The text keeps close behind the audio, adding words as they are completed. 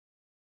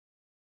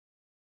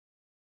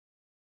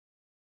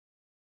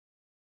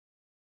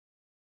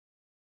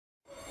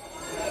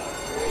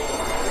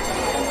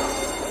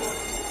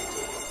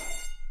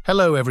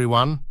Hello,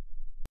 everyone.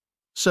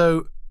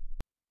 So,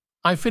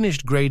 I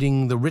finished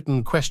grading the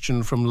written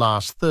question from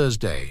last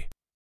Thursday.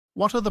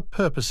 What are the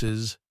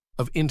purposes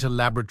of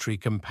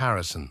interlaboratory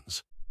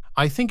comparisons?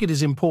 I think it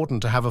is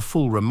important to have a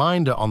full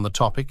reminder on the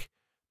topic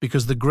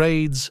because the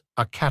grades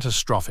are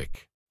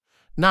catastrophic.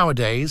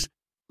 Nowadays,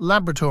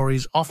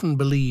 laboratories often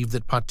believe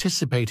that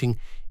participating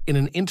in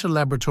an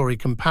interlaboratory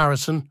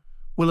comparison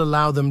will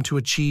allow them to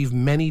achieve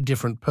many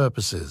different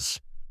purposes.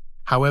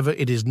 However,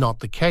 it is not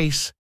the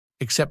case.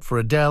 Except for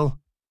Adele,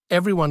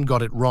 everyone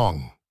got it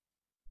wrong.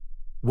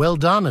 Well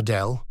done,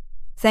 Adele.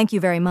 Thank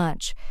you very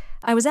much.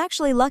 I was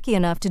actually lucky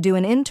enough to do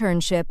an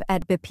internship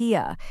at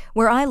BIPEA,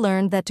 where I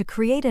learned that to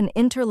create an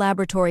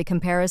interlaboratory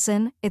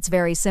comparison, it's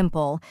very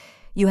simple.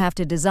 You have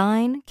to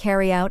design,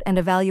 carry out, and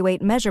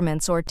evaluate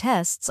measurements or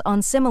tests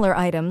on similar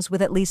items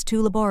with at least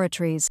 2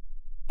 laboratories.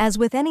 As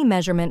with any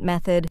measurement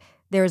method,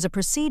 there is a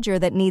procedure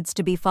that needs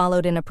to be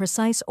followed in a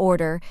precise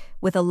order,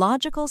 with a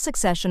logical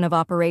succession of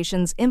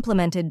operations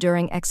implemented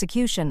during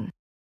execution.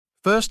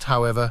 First,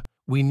 however,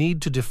 we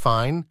need to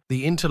define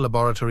the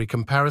interlaboratory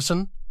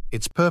comparison,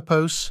 its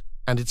purpose,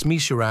 and its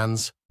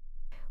measurans.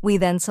 We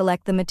then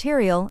select the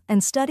material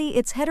and study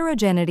its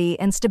heterogeneity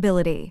and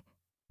stability.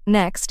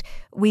 Next,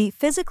 we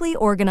physically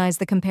organize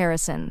the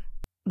comparison.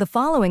 The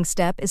following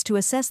step is to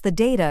assess the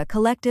data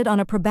collected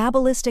on a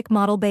probabilistic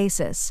model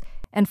basis.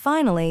 And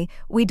finally,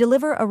 we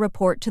deliver a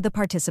report to the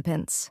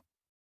participants.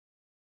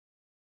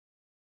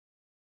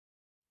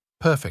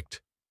 Perfect.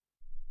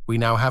 We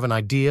now have an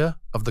idea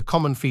of the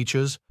common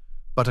features,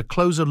 but a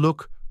closer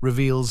look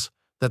reveals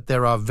that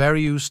there are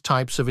various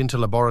types of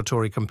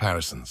interlaboratory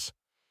comparisons.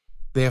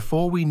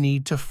 Therefore, we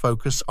need to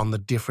focus on the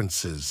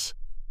differences.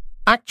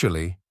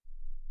 Actually,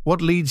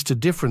 what leads to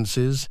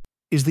differences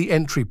is the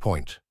entry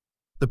point,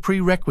 the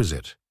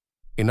prerequisite.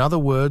 In other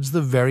words,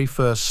 the very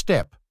first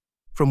step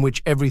from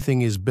which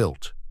everything is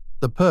built,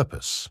 the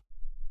purpose.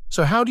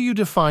 So how do you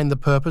define the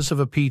purpose of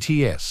a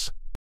PTS?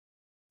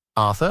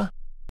 Arthur?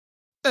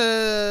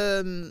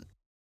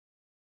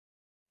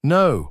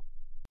 No,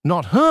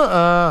 not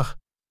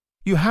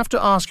You have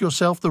to ask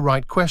yourself the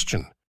right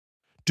question.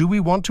 Do we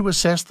want to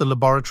assess the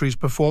laboratory's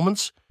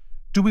performance?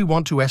 Do we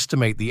want to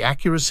estimate the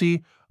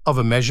accuracy of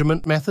a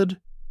measurement method?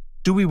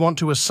 Do we want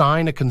to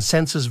assign a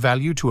consensus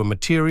value to a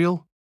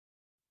material?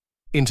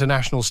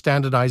 International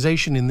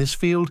standardization in this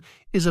field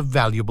is a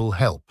valuable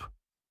help.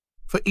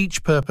 For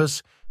each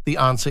purpose, the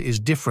answer is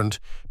different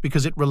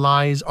because it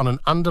relies on an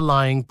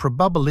underlying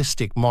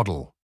probabilistic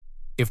model.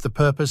 If the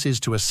purpose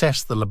is to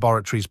assess the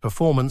laboratory's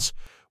performance,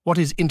 what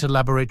is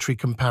interlaboratory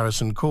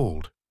comparison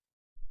called?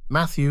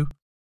 Matthew?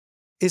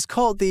 It's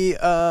called the,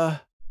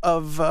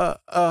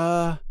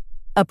 A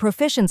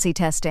proficiency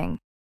testing.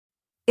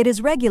 It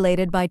is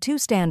regulated by 2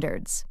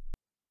 standards.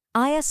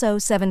 ISO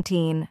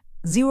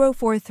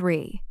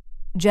 17043.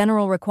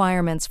 General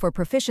Requirements for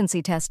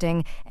Proficiency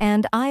Testing,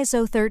 and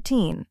ISO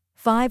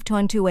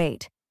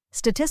 13-5128,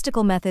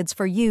 Statistical Methods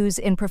for Use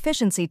in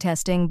Proficiency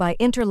Testing by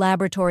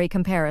Interlaboratory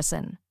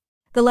Comparison.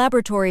 The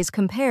laboratories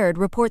compared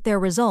report their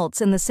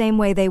results in the same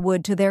way they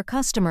would to their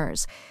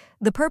customers.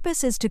 The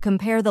purpose is to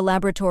compare the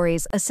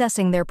laboratories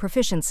assessing their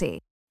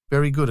proficiency.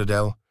 Very good,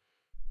 Adele.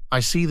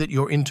 I see that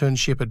your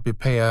internship at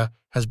BIPEA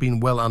has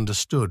been well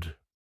understood.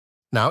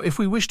 Now, if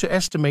we wish to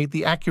estimate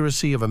the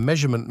accuracy of a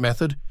measurement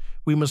method,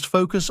 we must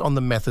focus on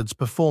the method's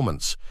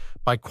performance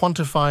by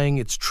quantifying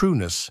its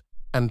trueness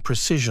and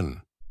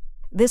precision.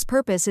 This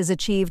purpose is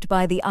achieved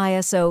by the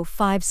ISO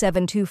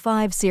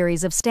 5725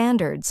 series of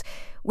standards,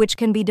 which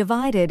can be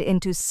divided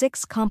into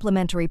 6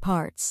 complementary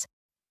parts.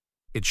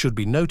 It should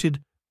be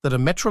noted that a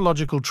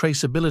metrological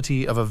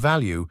traceability of a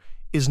value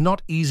is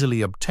not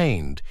easily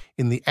obtained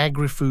in the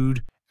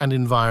agri-food and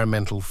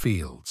environmental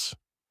fields.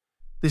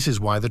 This is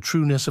why the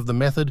trueness of the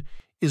method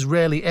is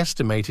rarely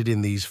estimated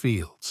in these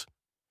fields.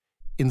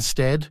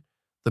 Instead,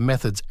 the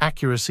method's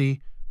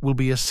accuracy will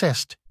be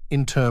assessed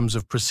in terms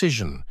of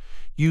precision,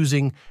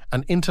 using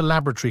an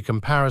interlaboratory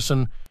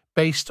comparison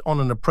based on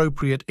an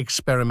appropriate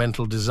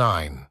experimental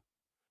design.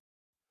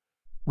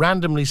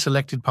 Randomly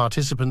selected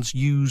participants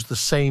use the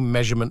same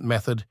measurement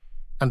method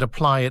and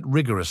apply it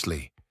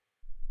rigorously.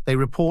 They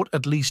report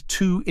at least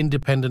 2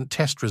 independent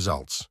test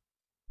results.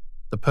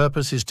 The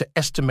purpose is to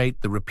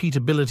estimate the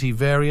repeatability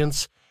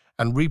variance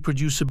and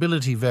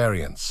reproducibility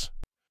variance.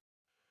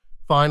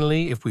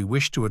 Finally, if we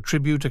wish to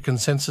attribute a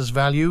consensus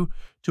value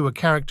to a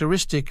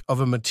characteristic of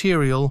a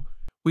material,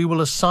 we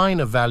will assign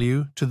a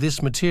value to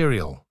this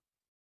material.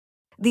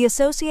 The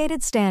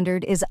associated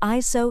standard is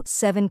ISO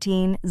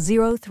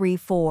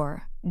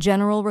 17034,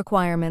 General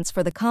Requirements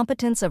for the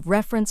Competence of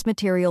Reference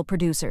Material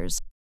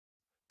Producers.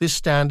 This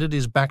standard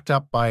is backed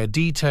up by a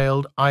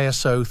detailed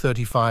ISO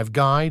 35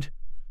 guide.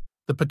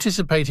 The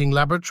participating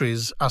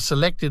laboratories are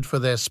selected for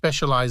their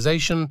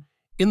specialization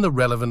in the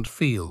relevant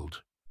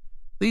field.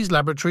 These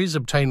laboratories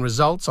obtain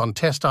results on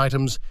test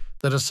items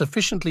that are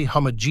sufficiently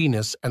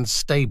homogeneous and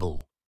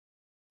stable.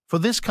 For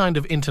this kind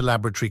of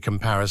interlaboratory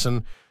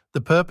comparison,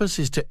 the purpose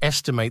is to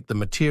estimate the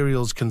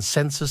material's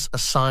consensus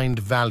assigned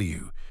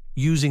value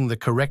using the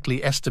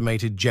correctly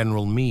estimated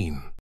general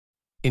mean.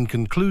 In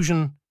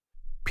conclusion,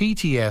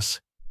 PTS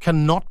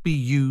cannot be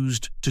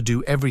used to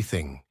do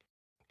everything.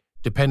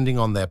 Depending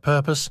on their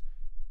purpose,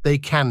 they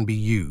can be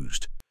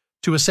used.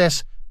 To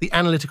assess the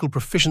analytical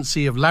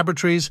proficiency of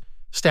laboratories,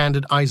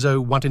 standard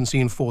ISO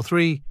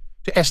 13443,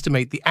 to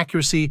estimate the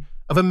accuracy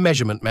of a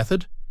measurement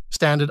method,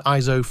 standard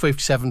ISO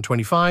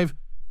 5725,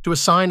 to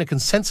assign a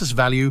consensus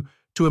value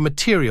to a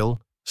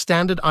material,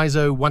 standard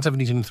ISO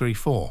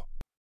 17234.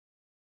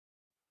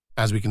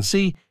 As we can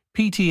see,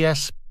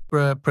 PTS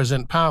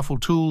present powerful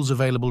tools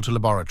available to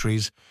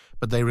laboratories,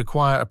 but they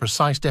require a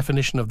precise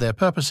definition of their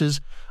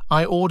purposes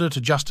in order to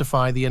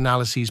justify the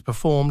analyses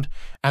performed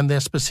and their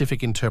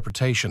specific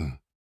interpretation.